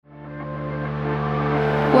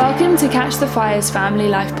Welcome to Catch the Fire's Family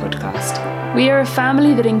Life podcast. We are a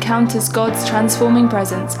family that encounters God's transforming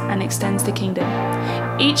presence and extends the kingdom.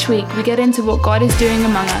 Each week we get into what God is doing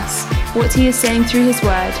among us, what He is saying through His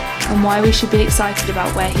word, and why we should be excited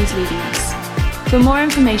about where He's leading us. For more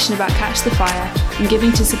information about Catch the Fire and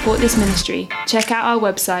giving to support this ministry, check out our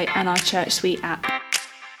website and our Church Suite app.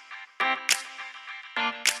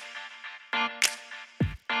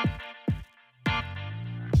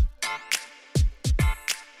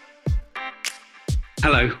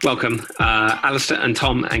 Hello, welcome. Alistair and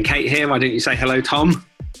Tom and Kate here. Why don't you say hello, Tom?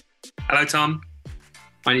 Hello, Tom.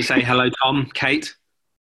 Why don't you say hello, Tom, Kate?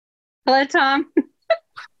 Hello, Tom.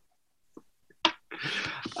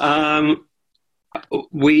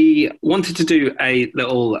 We wanted to do a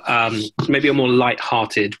little, maybe a more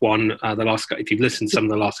light-hearted one. If you've listened to some of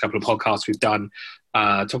the last couple of podcasts we've done,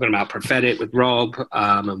 talking about prophetic with Rob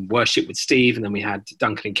and worship with Steve, and then we had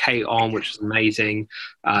Duncan and Kate on, which was amazing.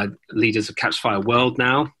 Leaders of Catch Fire World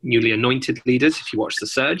now, newly anointed leaders, if you watch The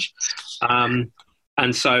Surge. And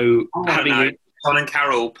so John and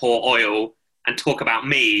Carol pour oil and talk about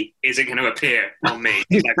me isn't going to appear on me.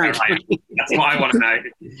 That's what I want to know.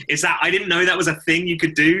 Is that I didn't know that was a thing you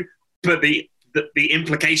could do, but the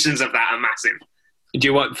implications of that are massive. Do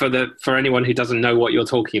you want for anyone who doesn't know what you're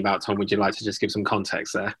talking about, Tom? Would you like to just give some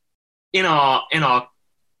context there? In our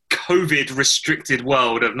COVID restricted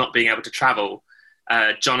world of not being able to travel,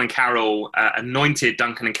 John and Carol anointed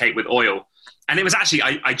Duncan and Kate with oil, and it was actually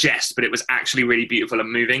I jest, but it was actually really beautiful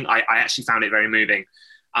and moving. I actually found it very moving.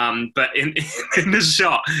 But in this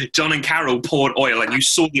shot, John and Carol poured oil, and you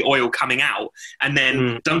saw the oil coming out, and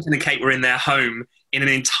then Duncan and Kate were in their home in an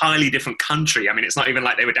entirely different country. I mean, it's not even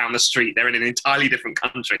like they were down the street. They're in an entirely different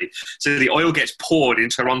country. So the oil gets poured in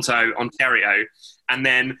Toronto, Ontario, and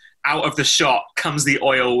then out of the shot comes the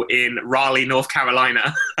oil in Raleigh, North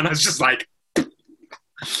Carolina. And I was just like,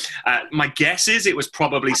 my guess is it was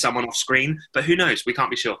probably someone off screen, but who knows? We can't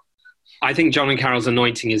be sure. I think John and Carol's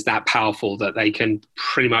anointing is that powerful that they can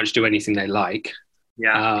pretty much do anything they like.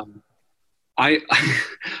 Yeah.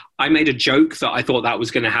 I made a joke that I thought that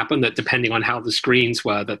was going to happen, that depending on how the screens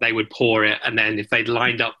were, that they would pour it, and then if they'd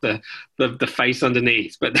lined up the face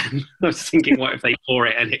underneath. But then I was thinking, what if they pour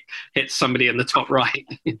it and it hits somebody in the top right?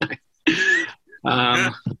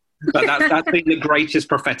 But that's been the greatest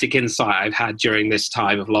prophetic insight I've had during this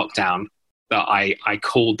time of lockdown, that I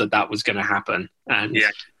called that was going to happen. And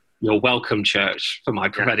you're welcome, church, for my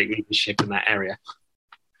prophetic leadership in that area.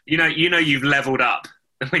 You know, you've leveled up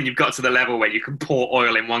when you've got to the level where you can pour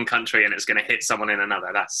oil in one country and it's going to hit someone in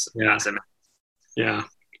another. That's amazing. Yeah.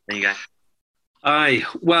 There you go.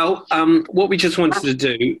 Well, what we just wanted to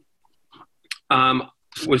do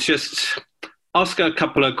was just ask a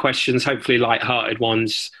couple of questions, hopefully light-hearted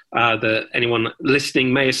ones, that anyone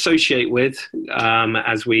listening may associate with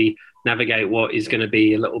as we navigate what is going to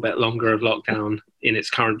be a little bit longer of lockdown in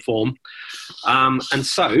its current form. And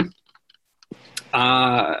so,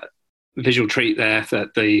 visual treat there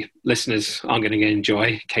that the listeners aren't going to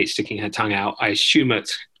enjoy. Kate sticking her tongue out. I assume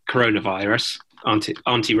it's coronavirus,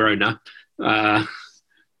 Auntie Rona,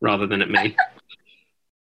 rather than at me.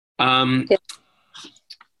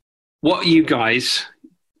 What do you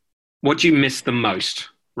miss the most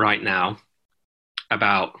right now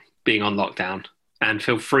about being on lockdown? And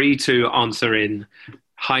feel free to answer in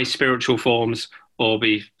high spiritual forms, or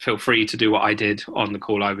feel free to do what I did on the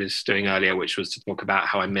call I was doing earlier, which was to talk about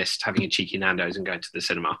how I missed having a cheeky Nando's and going to the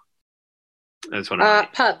cinema. That's what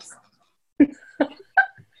pubs.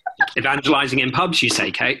 Evangelizing in pubs, you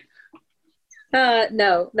say, Kate?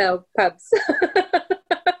 No, pubs.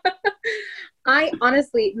 I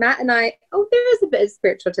honestly, Matt and I, there is a bit of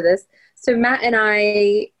spiritual to this. So Matt and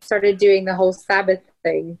I started doing the whole Sabbath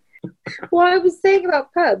thing. Well, I was saying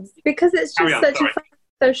about pubs, because it's just such a fun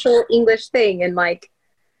social English thing. And I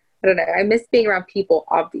don't know, I miss being around people,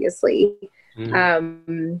 obviously.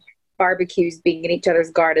 Barbecues, being in each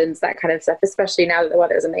other's gardens, that kind of stuff, especially now that the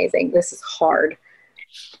weather is amazing. This is hard.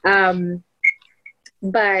 But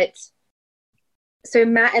so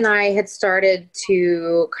Matt and I had started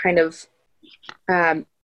to kind of to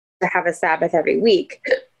have a Sabbath every week.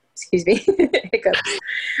 Excuse me, hiccups.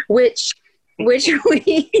 Which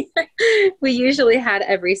we usually had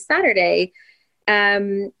every Saturday.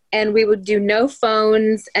 And we would do no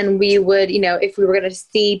phones, and we would, if we were going to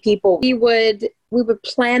see people, we would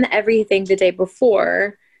plan everything the day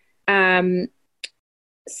before,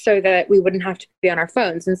 so that we wouldn't have to be on our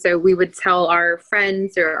phones. And so we would tell our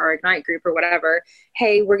friends or our Ignite group or whatever,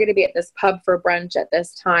 hey, we're going to be at this pub for brunch at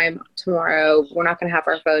this time tomorrow. We're not going to have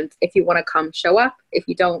our phones. If you want to come, show up. If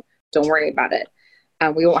you don't worry about it.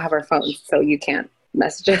 We won't have our phones, so you can't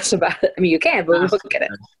message us about it. I mean, you can, but we'll look at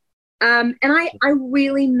it. And I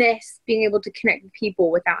really miss being able to connect with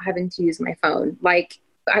people without having to use my phone. Like,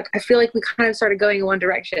 I feel like we kind of started going in one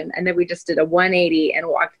direction, and then we just did a 180 and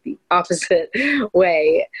walked the opposite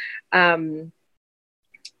way. And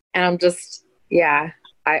I'm just, I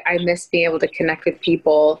miss being able to connect with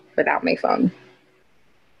people without my phone.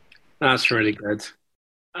 That's really good.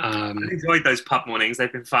 I enjoyed those pub mornings.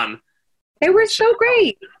 They've been fun. They were so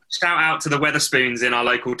great. Shout out to the Weatherspoons in our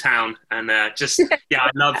local town. And I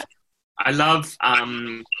love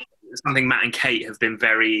something Matt and Kate have been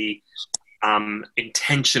very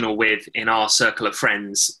intentional with in our circle of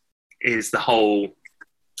friends is the whole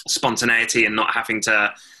spontaneity and not having to,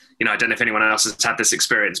 I don't know if anyone else has had this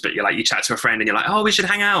experience, but you chat to a friend and you're like, oh, we should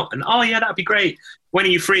hang out. And oh yeah, that'd be great. When are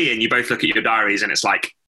you free? And you both look at your diaries and it's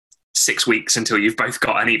like 6 weeks until you've both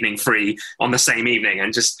got an evening free on the same evening,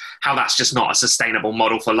 and just how that's just not a sustainable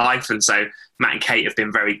model for life. And so Matt and Kate have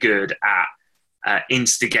been very good at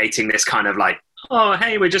instigating this kind of like, oh,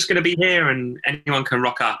 hey, we're just going to be here and anyone can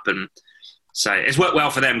rock up. And so it's worked well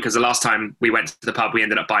for them because the last time we went to the pub, we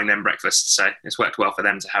ended up buying them breakfast. So it's worked well for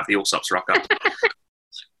them to have the Allsops rock up.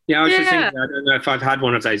 Yeah, I was just thinking, I don't know if I've had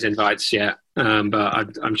one of those invites yet,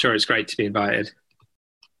 but I'm sure it's great to be invited.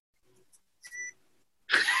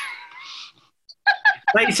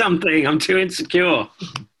 Say something. I'm too insecure.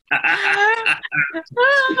 I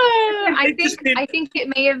think it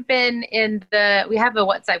may have been we have a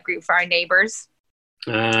WhatsApp group for our neighbors.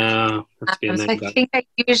 So I think I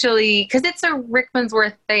usually, because it's a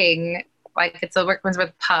Rickmansworth thing, like it's a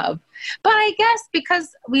Rickmansworth pub. But I guess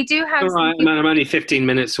because we do have... All right, I'm only 15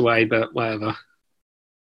 minutes away, but whatever.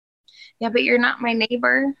 Yeah, but you're not my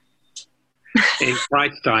neighbor. In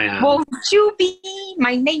Christ I am. Won't you be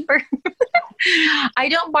my neighbor? I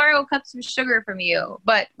don't borrow cups of sugar from you,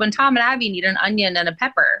 but when Tom and Abby need an onion and a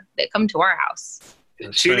pepper, they come to our house.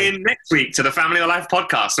 Tune in next week to the Family or Life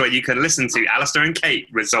podcast where you can listen to Alistair and Kate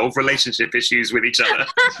resolve relationship issues with each other.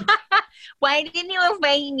 Why didn't you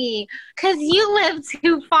invite me? Because you live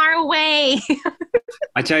too far away.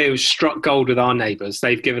 I tell you, it was struck gold with our neighbours.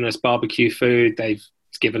 They've given us barbecue food. They've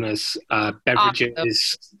given us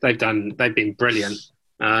beverages. Awesome. They've been brilliant.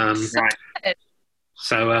 Right.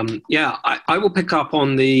 So I will pick up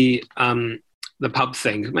on the pub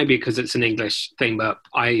thing, maybe because it's an English thing, but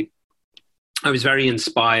I was very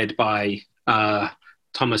inspired by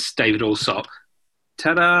Thomas David Allsop.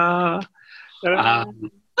 Ta-da! My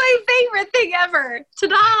favorite thing ever.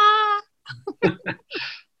 Ta-da!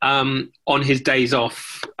 On his days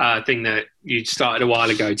off thing that you started a while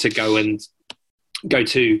ago to go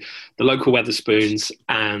to the local Weatherspoons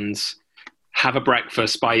and have a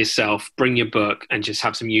breakfast by yourself, bring your book, and just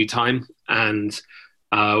have some you time. And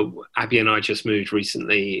Abby and I just moved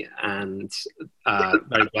recently, and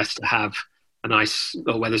very blessed to have a nice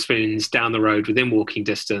little Weatherspoons down the road within walking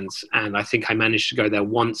distance. And I think I managed to go there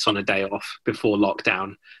once on a day off before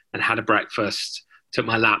lockdown and had a breakfast, took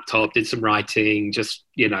my laptop, did some writing, just,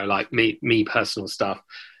 like me personal stuff.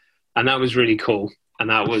 And that was really cool.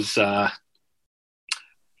 And that was...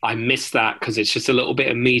 I miss that because it's just a little bit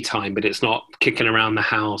of me time, but it's not kicking around the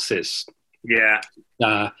house. It's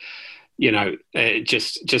it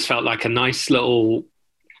just felt like a nice little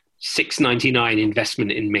 $6.99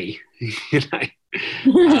 investment in me.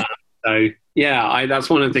 So yeah, that's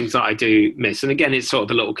one of the things that I do miss. And again, it's sort of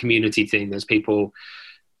a little community thing. There's people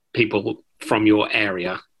from your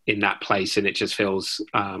area in that place, and it just feels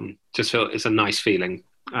it's a nice feeling.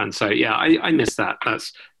 And so yeah, I miss that.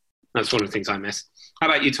 That's one of the things I miss. How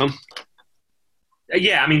about you, Tom?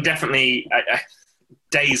 Yeah, I mean, definitely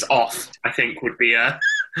days off, I think, would be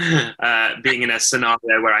being in a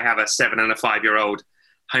scenario where I have a 7 and a 5-year-old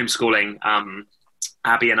homeschooling.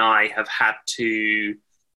 Abby and I have had to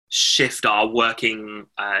shift our working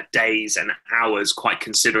days and hours quite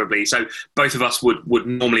considerably. So both of us would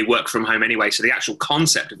normally work from home anyway. So the actual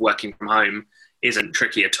concept of working from home isn't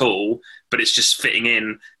tricky at all, but it's just fitting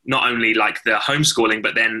in not only like the homeschooling,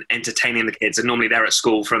 but then entertaining the kids. And normally they're at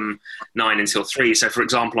school from 9 until 3. So for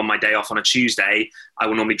example, on my day off on a Tuesday, I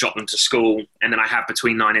will normally drop them to school. And then I have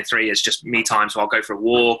between 9 and 3 as just me time. So I'll go for a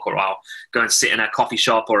walk, or I'll go and sit in a coffee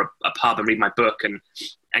shop or a pub and read my book and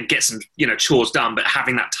get some, chores done. But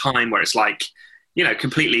having that time where it's like,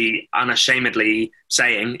 completely unashamedly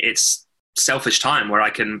saying it's selfish time where I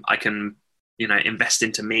can, invest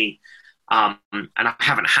into me. And I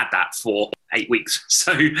haven't had that for 8 weeks.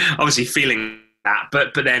 So obviously feeling that,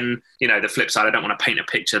 but then, the flip side, I don't want to paint a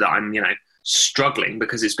picture that I'm, struggling,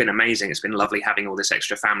 because it's been amazing. It's been lovely having all this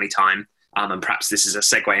extra family time. And perhaps this is a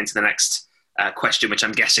segue into the next question, which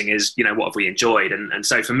I'm guessing is, what have we enjoyed? And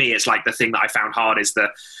so for me, it's like the thing that I found hard is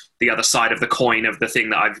the the other side of the coin of the thing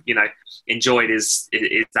that I've, enjoyed is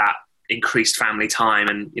that increased family time.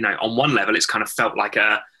 And, on one level, it's kind of felt like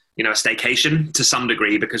a staycation to some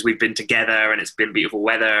degree, because we've been together and it's been beautiful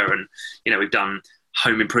weather, and, we've done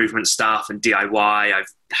home improvement stuff and DIY. I've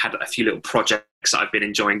had a few little projects that I've been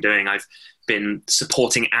enjoying doing. I've been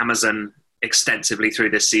supporting Amazon extensively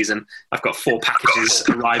through this season. I've got 4 packages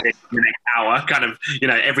arriving in the next hour. Kind of,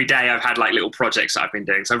 every day I've had like little projects that I've been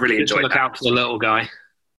doing. So I've really enjoyed look that. Out for the little guy.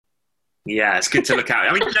 Yeah, it's good to look out.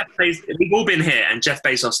 I mean, we've all been here, and Jeff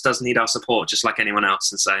Bezos does need our support just like anyone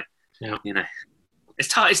else. And so,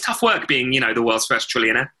 it's tough work being, the world's first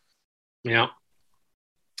trillionaire. Yeah.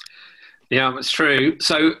 Yeah, it's true.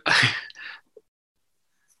 So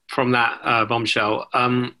from that bombshell,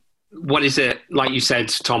 what is it, like you said,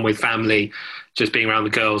 Tom, with family, just being around the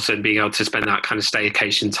girls and being able to spend that kind of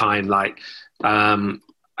staycation time, like, I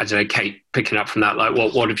don't know, Kate, picking up from that, like,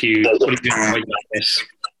 what have you enjoyed about this?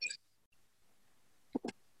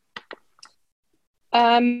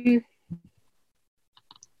 I've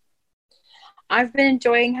been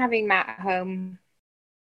enjoying having Matt at home,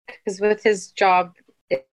 because with his job,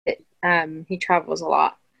 he travels a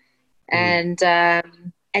lot.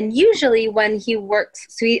 And usually when he works,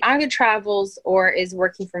 so he either travels or is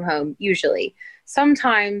working from home, usually.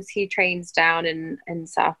 Sometimes he trains down in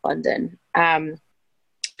South London. But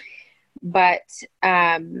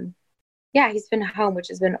he's been home, which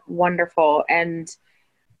has been wonderful, and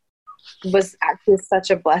was actually such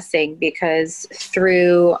a blessing, because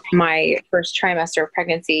through my first trimester of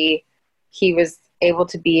pregnancy, he was able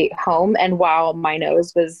to be home. And while my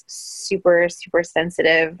nose was super, super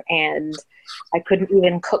sensitive and I couldn't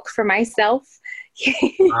even cook for myself,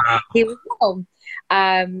 he was home.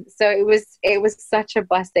 So it was such a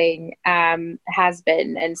blessing, has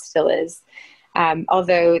been and still is.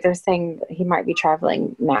 Although they're saying he might be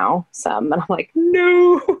traveling now some, and I'm like,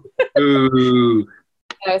 no. Ooh.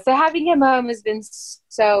 So having him home has been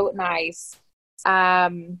so nice.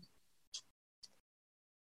 That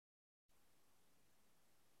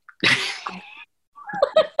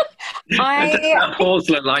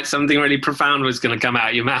pause looked like something really profound was going to come out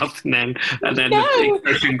of your mouth, and then the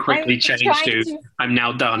expression quickly changed to "I'm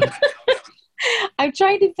now done." I'm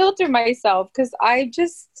trying to filter myself, because I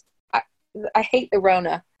hate the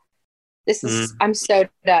Rona. I'm so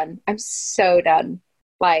done. I'm so done.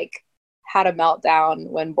 Like, had a meltdown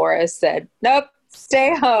when Boris said, "Nope,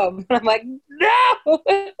 stay home." And I'm like, no.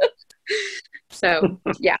 So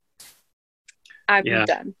yeah, I'm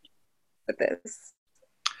done with this.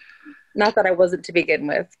 Not that I wasn't to begin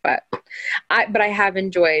with, but I have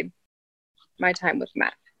enjoyed my time with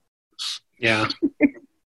Matt. Yeah.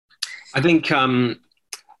 I think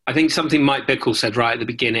something Mike Bickle said right at the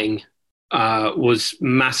beginning was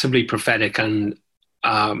massively prophetic, and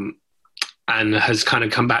has kind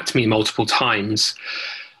of come back to me multiple times.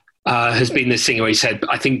 Has been this thing where he said,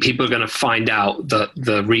 I think people are going to find out that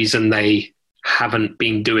the reason they haven't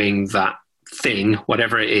been doing that thing,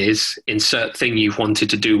 whatever it is, insert thing you've wanted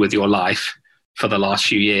to do with your life for the last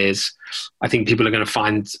few years, I think people are going to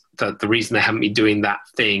find that the reason they haven't been doing that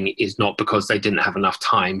thing is not because they didn't have enough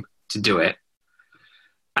time to do it.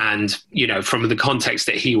 And, from the context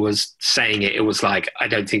that he was saying it, it was like, I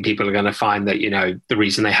don't think people are going to find that, the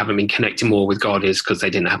reason they haven't been connecting more with God is because they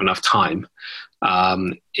didn't have enough time.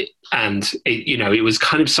 It was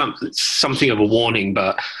kind of something of a warning,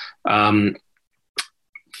 but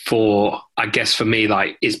for me,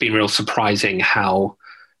 like, it's been real surprising how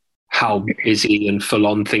busy and full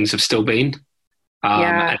on things have still been.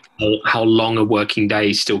 And how long a working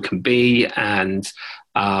day still can be. And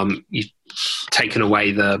you've taken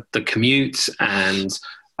away the commute, and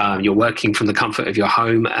you're working from the comfort of your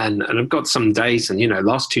home. And I've got some days, and,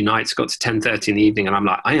 last 2 nights got to 10:30 in the evening, and I'm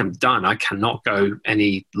like, I am done. I cannot go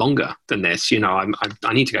any longer than this.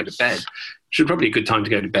 I need to go to bed, which is probably a good time to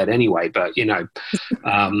go to bed anyway. But,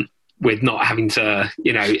 with not having to,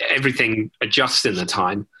 everything adjusts in the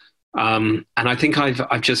time. And I think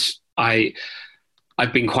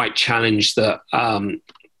I've been quite challenged that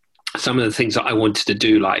some of the things that I wanted to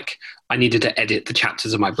do, like I needed to edit the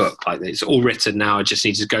chapters of my book. Like, it's all written now. I just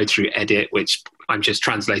need to go through edit, which I'm just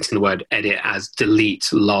translating the word edit as delete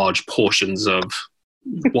large portions of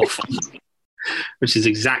waffle, which is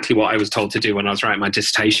exactly what I was told to do when I was writing my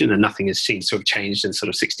dissertation, and nothing seems to have changed in sort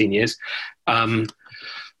of 16 years. And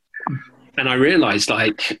I realized,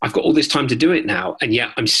 like, I've got all this time to do it now, and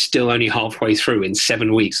yet I'm still only halfway through. In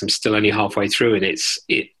 7 weeks, I'm still only halfway through, and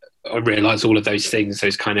I realize all of those things,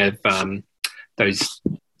 those kind of those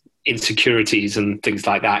insecurities and things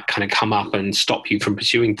like that kind of come up and stop you from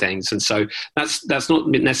pursuing things. And so that's not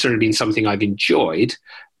necessarily been something I've enjoyed,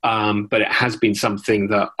 but it has been something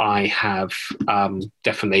that I have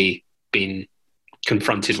definitely been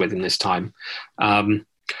confronted with in this time.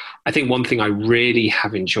 I think one thing I really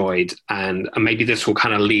have enjoyed, and maybe this will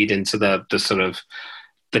kind of lead into the sort of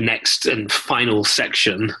the next and final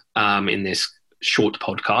section in this short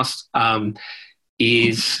podcast,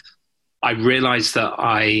 is I realized that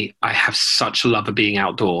I have such a love of being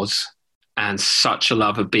outdoors and such a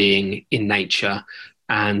love of being in nature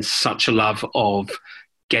and such a love of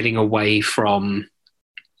getting away from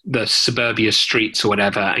the suburbia streets or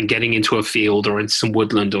whatever and getting into a field or in some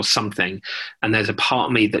woodland or something. And there's a part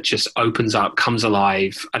of me that just opens up, comes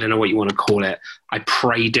alive. I don't know what you want to call it. I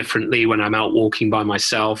pray differently when I'm out walking by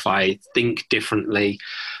myself. I think differently.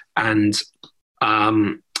 And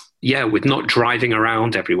with not driving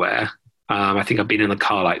around everywhere, I think I've been in the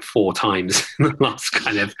car like 4 times in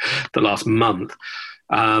the last month.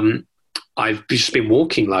 I've just been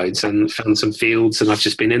walking loads and found some fields and I've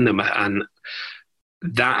just been in them, and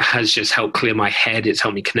that has just helped clear my head. It's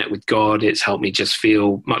helped me connect with God. It's helped me just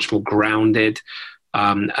feel much more grounded.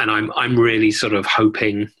 And I'm really sort of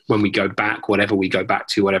hoping when we go back, whatever we go back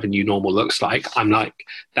to, whatever new normal looks like, I'm like,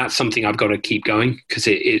 that's something I've got to keep going, because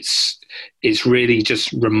it's really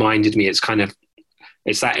just reminded me. It's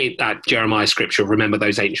that Jeremiah scripture, remember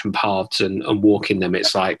those ancient paths and walk in them.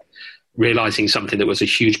 It's like realizing something that was a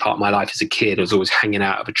huge part of my life as a kid. I was always hanging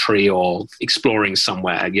out of a tree or exploring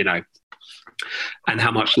somewhere, and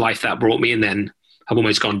how much life that brought me. And then I've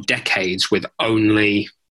almost gone decades with only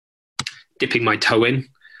dipping my toe in.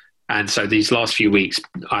 And so these last few weeks,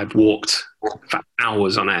 I've walked for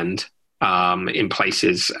hours on end in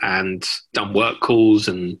places and done work calls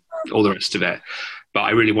and all the rest of it. But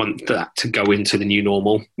I really want that to go into the new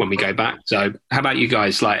normal when we go back. So how about you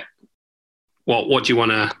guys? Like, what do you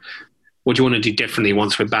want to do differently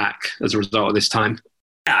once we're back as a result of this time?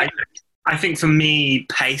 Yeah, I think for me,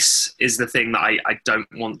 pace is the thing that I don't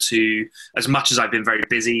want to, as much as I've been very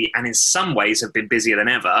busy and in some ways have been busier than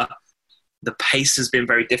ever, the pace has been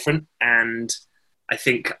very different. And I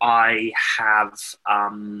think I have,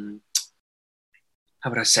 how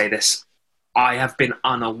would I say this? I have been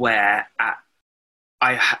unaware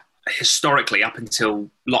historically up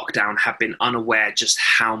until lockdown have been unaware just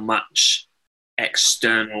how much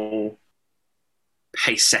external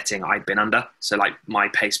pace setting I've been under. So like my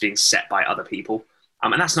pace being set by other people.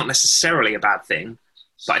 And that's not necessarily a bad thing,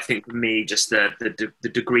 but I think for me, just the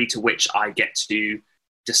degree to which I get to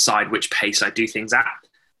decide which pace I do things at,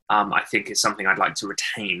 I think is something I'd like to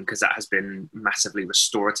retain, because that has been massively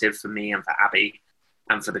restorative for me and for Abby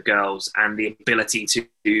and for the girls, and the ability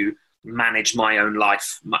to manage my own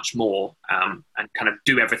life much more and kind of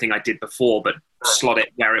do everything I did before, but slot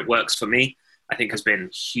it where it works for me, I think has been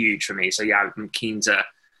huge for me. So yeah, I'm keen to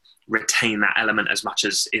retain that element as much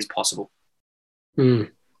as is possible.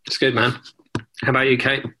 It's good, man. How about you,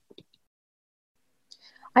 Kate?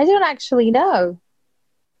 I don't actually know.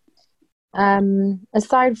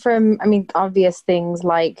 Aside from, obvious things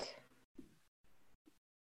like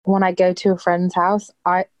when I go to a friend's house,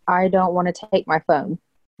 I don't want to take my phone.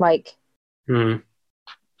 Like,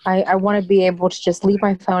 I want to be able to just leave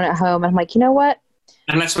my phone at home. I'm like, you know what?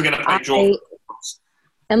 Unless we're going to play Drawful.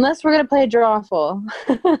 Unless we're going to play Drawful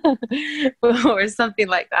or something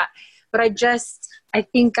like that. But I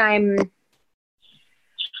think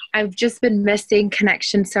I've just been missing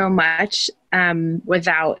connection so much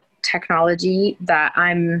without technology that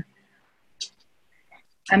I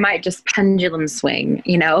might just pendulum swing,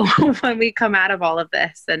 when we come out of all of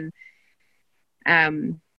this. And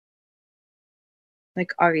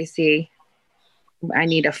obviously I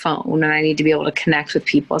need a phone and I need to be able to connect with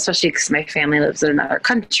people, especially because my family lives in another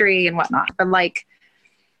country and whatnot. But I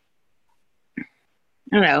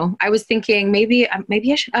don't know. I was thinking maybe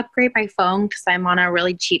I should upgrade my phone, because I'm on a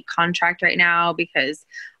really cheap contract right now because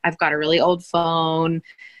I've got a really old phone.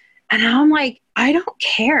 And I'm like, I don't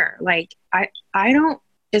care. Like, I don't,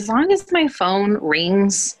 as long as my phone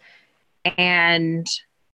rings and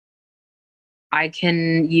I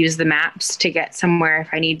can use the maps to get somewhere if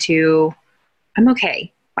I need to, I'm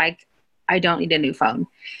okay. Like, I don't need a new phone.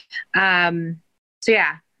 So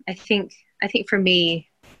yeah, I think for me,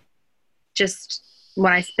 just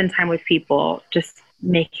when I spend time with people, just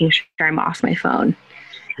making sure I'm off my phone.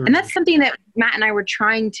 Mm-hmm. And that's something that Matt and I were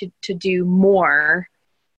trying to do more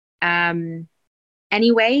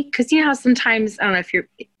anyway. Because how sometimes, I don't know if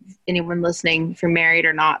anyone listening, if you're married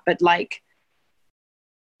or not, but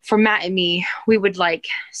for Matt and me, we would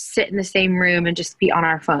sit in the same room and just be on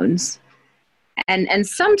our phones. And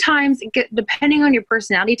sometimes, depending on your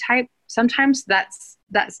personality type, sometimes that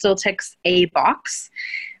still ticks a box,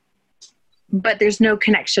 but there's no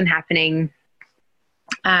connection happening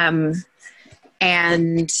And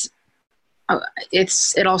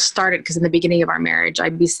it all started because in the beginning of our marriage,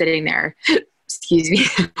 I'd be sitting there, excuse me,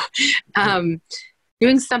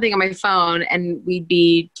 doing something on my phone, and we'd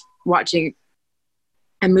be watching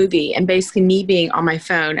a movie, and basically me being on my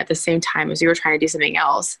phone at the same time as we were trying to do something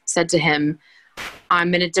else said to him,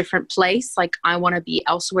 I'm in a different place. Like, I want to be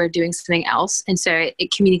elsewhere doing something else. And so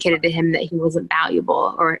it communicated to him that he wasn't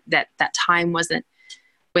valuable, or that time wasn't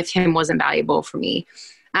with him wasn't valuable for me.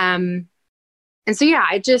 And so, yeah,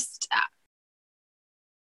 I just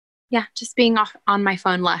being off on my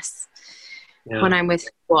phone less when I'm with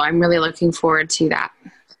people. I'm really looking forward to that.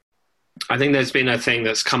 I think there's been a thing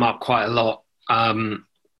that's come up quite a lot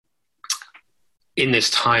in this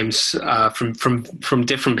times from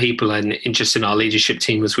different people, and just in our leadership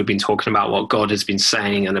team, as we've been talking about what God has been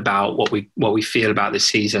saying and about what we feel about this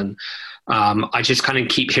season. I just kind of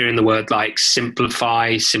keep hearing the word like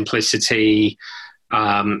simplify, simplicity,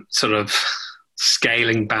 sort of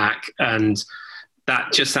scaling back, and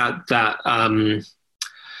that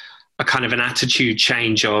a kind of an attitude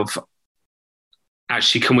change of,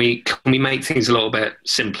 actually, can we make things a little bit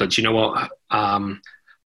simpler? Do you know what?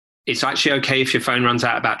 It's actually okay if your phone runs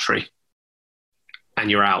out of battery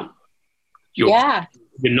and you're out. You're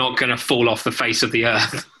not going to fall off the face of the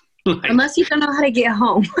earth. Unless you don't know how to get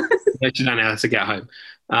home. Unless you don't know how to get home.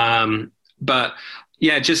 But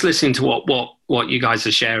yeah, just listening to what you guys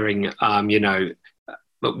are sharing,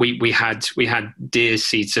 we had Dear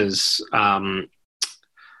Sita's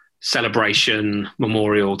celebration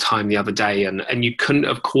memorial time the other day, and you couldn't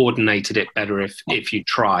have coordinated it better if you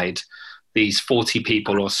tried. These 40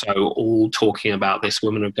 people or so all talking about this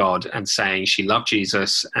woman of God and saying she loved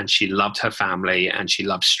Jesus and she loved her family and she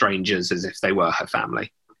loved strangers as if they were her family.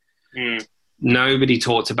 Nobody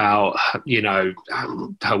talked about,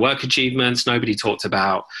 her work achievements. Nobody talked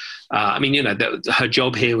about, her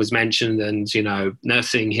job here was mentioned, and,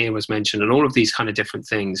 nursing here was mentioned, and all of these kind of different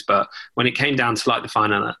things. But when it came down to like the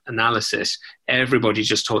final analysis, everybody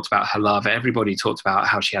just talked about her love. Everybody talked about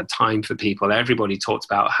how she had time for people. Everybody talked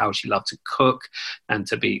about how she loved to cook and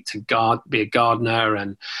be a gardener.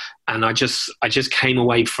 And I just came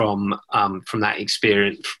away from that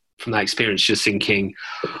experience just thinking,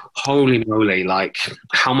 holy moly, like,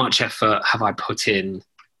 how much effort have I put in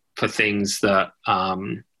for things that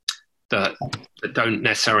don't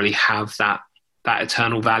necessarily have that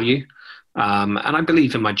eternal value. And I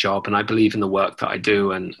believe in my job, and I believe in the work that I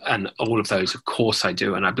do, and all of those, of course I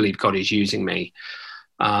do. And I believe God is using me.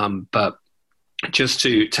 But just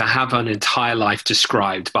to have an entire life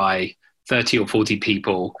described by 30 or 40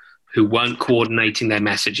 people who weren't coordinating their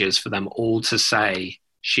messages, for them all to say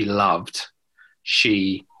she loved,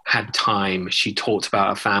 she had time, she talked about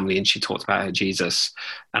her family, and she talked about her Jesus.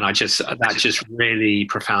 And that just really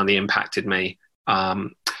profoundly impacted me.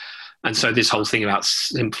 And so this whole thing about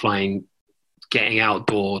simplifying, getting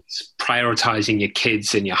outdoors, prioritizing your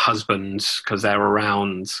kids and your husband because they're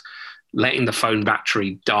around, letting the phone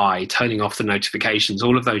battery die, turning off the notifications,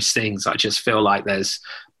 all of those things, I just feel like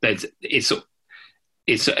it's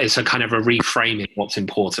a kind of a reframing what's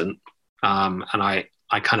important. And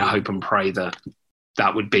I kind of hope and pray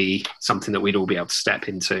that would be something that we'd all be able to step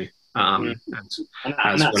into as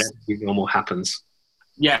whatever normal happens.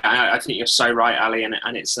 Yeah, I think you're so right, Ali, and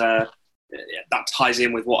it's that ties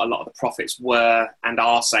in with what a lot of the prophets were and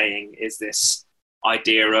are saying, is this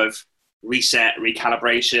idea of reset,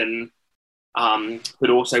 recalibration, but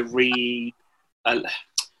also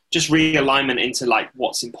just realignment into like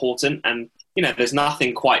what's important. And there's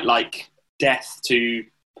nothing quite like death to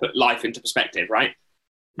put life into perspective, right?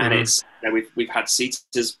 And it's, we've had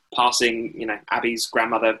Sita's passing, Abby's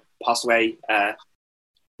grandmother passed away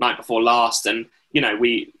night before last, and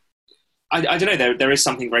I don't know, there is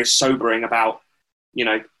something very sobering about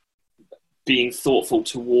being thoughtful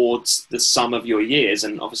towards the sum of your years.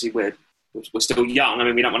 And obviously we're still young. I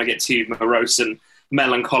mean, we don't want to get too morose and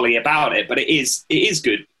melancholy about it, but it is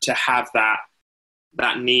good to have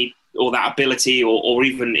that need or that ability, or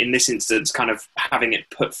even in this instance, kind of having it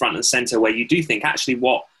put front and center, where you do think, actually,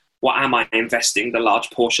 what am I investing the large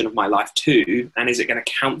portion of my life to? And is it going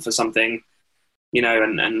to count for something,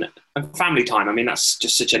 and family time? I mean, that's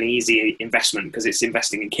just such an easy investment because it's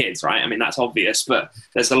investing in kids, right? I mean, that's obvious, but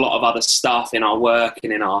there's a lot of other stuff in our work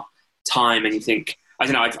and in our time. And you think, I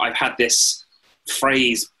don't know, I've had this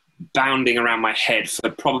phrase bounding around my head for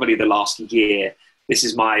probably the last year. This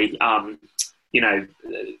is my,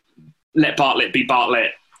 let Bartlett be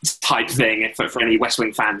Bartlett type thing for any West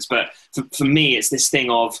Wing fans. But for me, it's this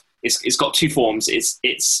thing of, it's got two forms.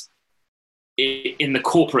 It's in the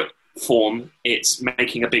corporate form, it's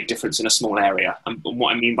making a big difference in a small area. And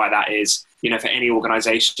what I mean by that is, for any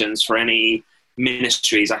organizations, for any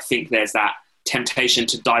ministries, I think there's that temptation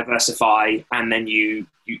to diversify, and then you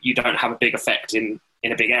don't have a big effect in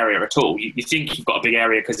a big area at all. You think you've got a big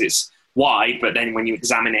area because it's wide, but then when you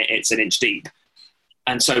examine it, it's an inch deep.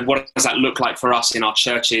 And so what does that look like for us in our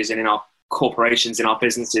churches and in our corporations, in our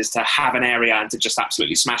businesses, to have an area and to just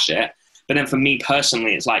absolutely smash it? But then for me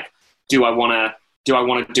personally, it's like, do I want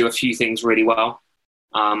to do a few things really well?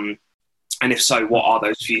 And if so, what are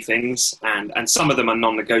those few things? And some of them are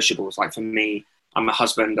non-negotiables. Like for me, I'm a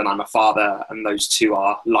husband and I'm a father, and those two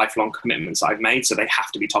are lifelong commitments I've made, so they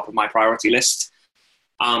have to be top of my priority list.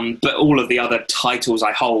 But all of the other titles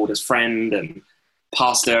I hold as friend and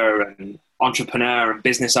pastor and entrepreneur and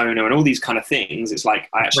business owner and all these kind of things, it's like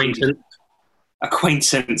I actually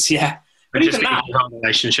acquaintance, yeah. But even that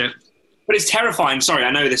relationship. But it's terrifying. Sorry,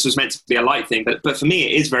 I know this was meant to be a light thing, but for me,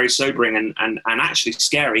 it is very sobering and actually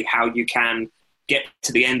scary how you can get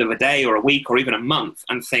to the end of a day or a week or even a month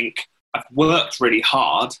and think, I've worked really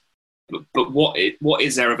hard, but what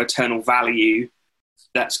is there of eternal value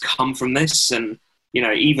that's come from this? And,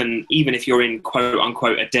 even if you're in quote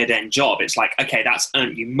unquote a dead end job, it's like, okay, that's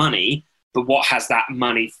earned you money, but what has that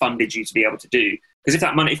money funded you to be able to do? Because if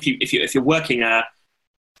that money, if you're working a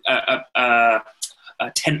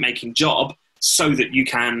tent making job so that you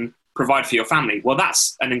can provide for your family, well,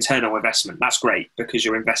 that's an internal investment. That's great because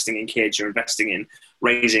you're investing in kids, you're investing in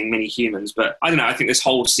raising mini humans. But I don't know, I think this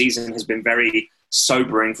whole season has been very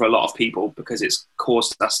sobering for a lot of people because it's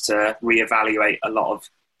caused us to reevaluate a lot of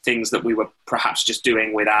things that we were perhaps just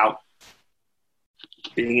doing without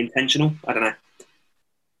being intentional. I don't know.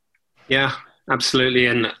 Yeah, absolutely.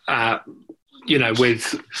 And,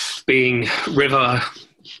 with being river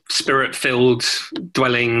spirit-filled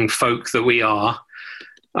dwelling folk that we are,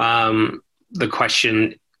 the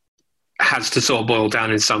question has to sort of boil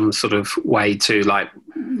down in some sort of way to like,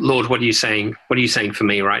 Lord, what are you saying? What are you saying for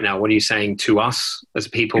me right now? What are you saying to us as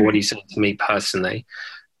people? What are you saying to me personally?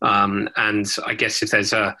 And I guess if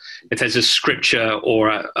there's a scripture or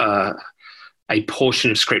a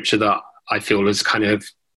portion of scripture that I feel has kind of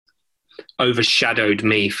overshadowed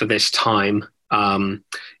me for this time,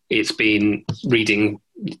 it's been reading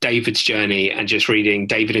David's journey and just reading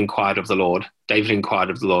David inquired of the Lord. David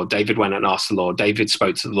inquired of the Lord. David went and asked the Lord. David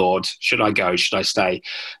spoke to the Lord. Should I go? Should I stay?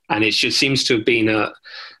 And it just seems to have been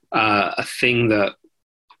a thing that,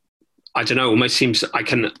 I don't know, almost seems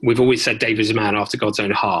we've always said David's a man after God's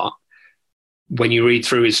own heart. When you read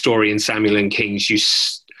through his story in Samuel and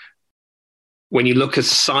Kings, when you look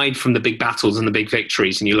aside from the big battles and the big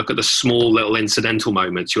victories and you look at the small little incidental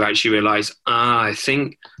moments, you actually realize, I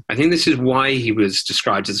think this is why he was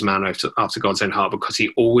described as a man after God's own heart, because he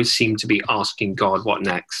always seemed to be asking God, what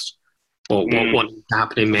next? What needs to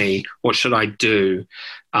happen in me? What should I do?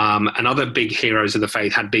 And other big heroes of the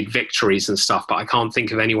faith had big victories and stuff, but I can't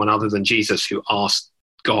think of anyone other than Jesus who asked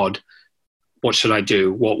God, what should I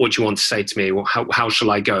do? What do you want to say to me? How shall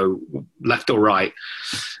I go, left or right?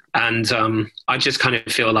 And I just kind of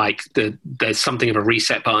feel like there's something of a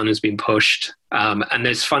reset button has been pushed. And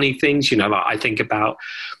there's funny things, like I think about,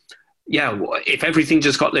 if everything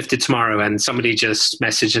just got lifted tomorrow and somebody just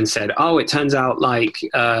messaged and said, oh, it turns out like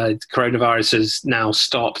coronavirus has now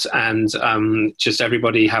stopped and just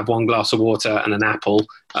everybody have one glass of water and an apple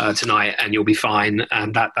tonight and you'll be fine.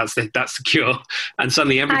 And that's the cure. And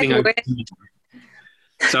suddenly everything...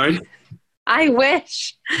 Sorry? I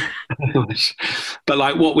wish. But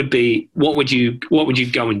like, what would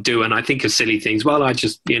you go and do? And I think of silly things. Well, I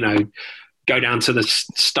just, go down to the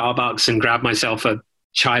Starbucks and grab myself a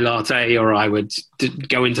chai latte, or I would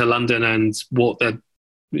go into London and walk the,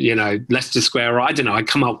 Leicester Square, or I don't know, I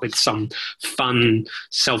come up with some fun,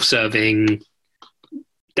 self-serving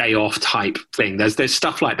day off type thing. There's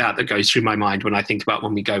stuff like that goes through my mind when I think about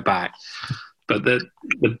when we go back. But the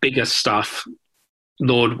bigger stuff,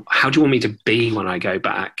 Lord, how do you want me to be when I go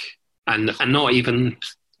back? And not even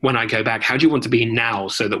when I go back, how do you want to be now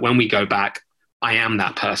so that when we go back, I am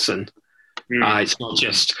that person? It's not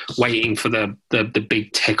just waiting for the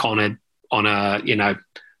big tick on a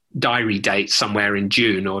diary date somewhere in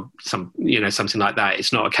June or something like that.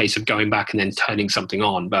 It's not a case of going back and then turning something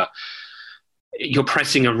on, but you're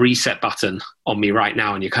pressing a reset button on me right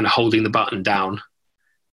now and you're kind of holding the button down.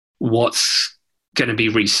 What's going to be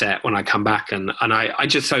reset when I come back? And I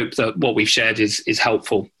just hope that what we've shared is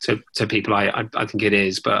helpful to people. I think it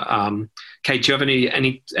is. But Kate, do you have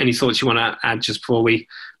any thoughts you want to add just before we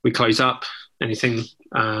close up? Anything?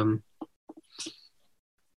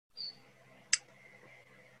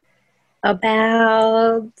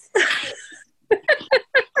 About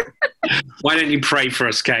Why don't you pray for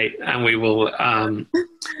us, Kate, and we will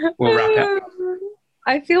we'll wrap up.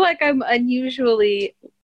 I feel like I'm unusually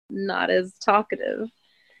not as talkative.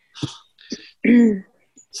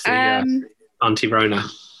 See, Auntie Rona.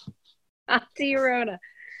 Auntie Rona.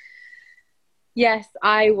 Yes,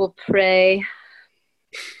 I will pray.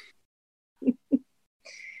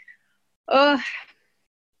 Oh,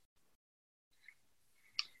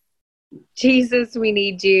 Jesus, we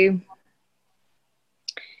need you.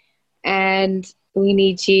 And we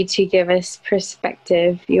need you to give us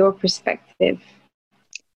perspective, your perspective.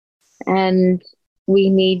 And we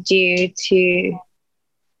need you to,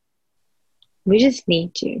 we just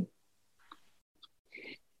need you.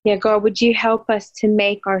 Yeah, God, would you help us to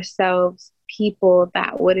make ourselves people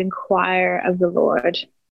that would inquire of the Lord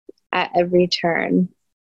at every turn?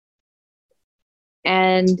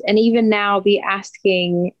 And even now be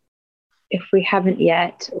asking, if we haven't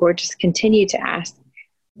yet, or just continue to ask,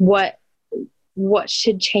 what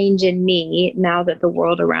should change in me now that the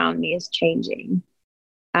world around me is changing?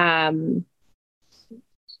 And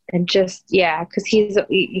just, yeah, because he's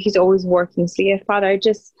always working. So yeah, Father, I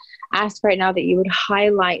just ask right now that you would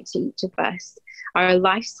highlight to each of us our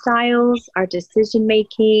lifestyles, our decision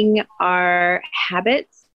making, our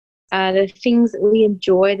habits, the things that we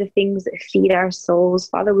enjoy, the things that feed our souls.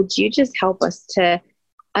 Father, would you just help us to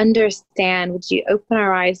understand? Would you open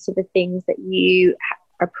our eyes to the things that you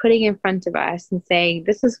are putting in front of us and saying,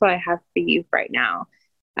 this is what I have for you right now,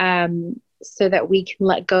 so that we can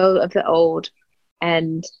let go of the old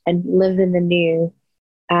and live in the new.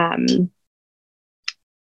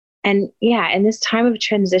 And yeah, in this time of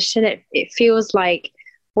transition, it feels like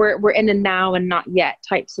we're in a now and not yet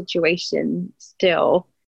type situation still.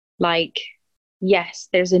 Like, yes,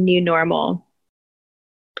 there's a new normal.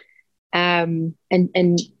 And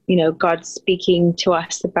you know, God's speaking to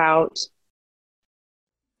us about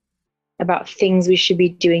things we should be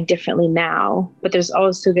doing differently now, but there's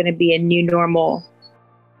also going to be a new normal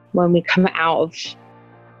when we come out of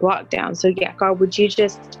lockdown. So yeah, God, would you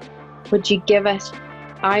give us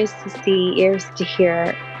eyes to see, ears to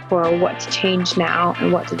hear for what to change now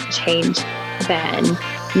and what to change then,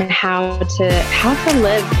 and how to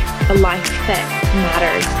live a life that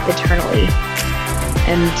matters eternally,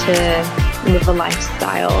 and to live a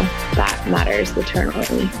lifestyle that matters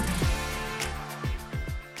eternally.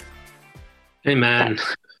 Amen.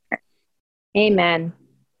 Amen.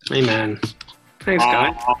 Amen. Thanks,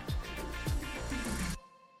 guys.